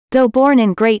Though born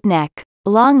in Great Neck,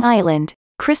 Long Island,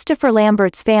 Christopher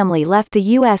Lambert's family left the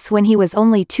U.S. when he was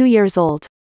only 2 years old.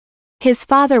 His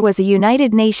father was a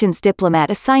United Nations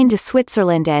diplomat assigned to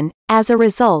Switzerland and, as a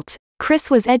result, Chris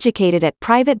was educated at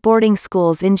private boarding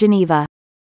schools in Geneva.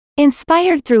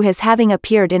 Inspired through his having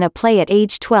appeared in a play at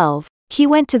age 12, he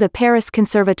went to the Paris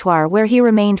Conservatoire where he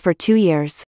remained for 2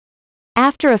 years.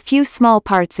 After a few small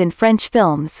parts in French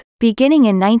films, beginning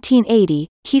in 1980,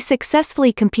 he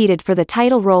successfully competed for the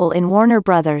title role in Warner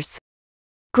Bros.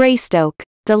 Greystoke,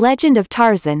 The Legend of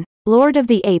Tarzan, Lord of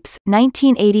the Apes,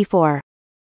 1984.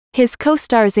 His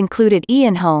co-stars included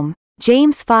Ian Holm,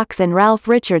 James Fox and Ralph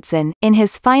Richardson, in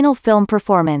his final film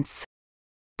performance.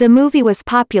 The movie was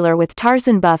popular with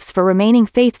Tarzan buffs for remaining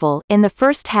faithful, in the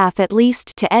first half at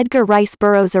least, to Edgar Rice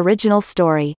Burroughs' original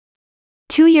story.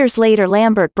 2 years later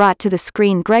Lambert brought to the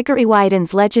screen Gregory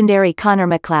Wyden's legendary Connor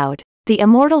MacLeod, the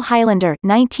immortal Highlander,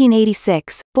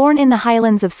 1986, born in the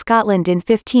Highlands of Scotland in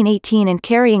 1518 and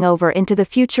carrying over into the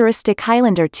futuristic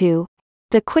Highlander 2,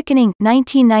 The Quickening,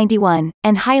 1991,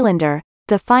 and Highlander,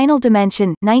 The Final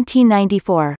Dimension,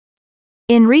 1994.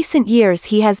 In recent years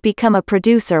he has become a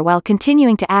producer while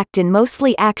continuing to act in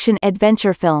mostly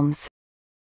action-adventure films.